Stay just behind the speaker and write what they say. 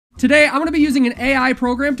Today, I'm gonna be using an AI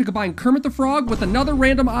program to combine Kermit the Frog with another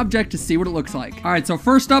random object to see what it looks like. All right, so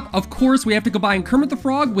first up, of course, we have to combine Kermit the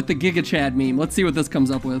Frog with the Giga Chad meme. Let's see what this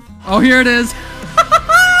comes up with. Oh, here it is.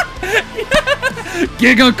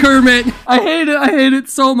 Giga Kermit. I hate it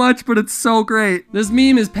so much, but it's so great. This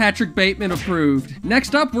meme is Patrick Bateman approved.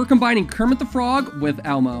 Next up, we're combining Kermit the Frog with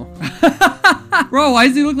Elmo. Bro, why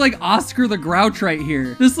does he look like Oscar the Grouch right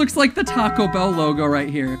here? This looks like the Taco Bell logo right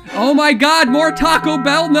here. Oh my God, more Taco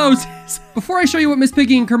Bell noses. Before I show you what Miss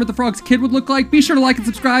Piggy and Kermit the Frog's kid would look like, be sure to like and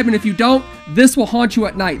subscribe, and if you don't, this will haunt you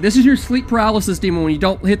at night. This is your sleep paralysis demon when you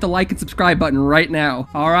don't hit the like and subscribe button right now.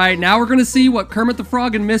 All right, now we're gonna see what Kermit the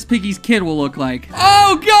Frog and Miss Piggy's kid will look like.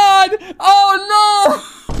 Oh God! Oh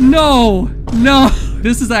no! No!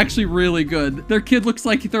 This is actually really good. Their kid looks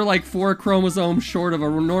like they're like 4 chromosomes short of a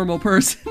normal person.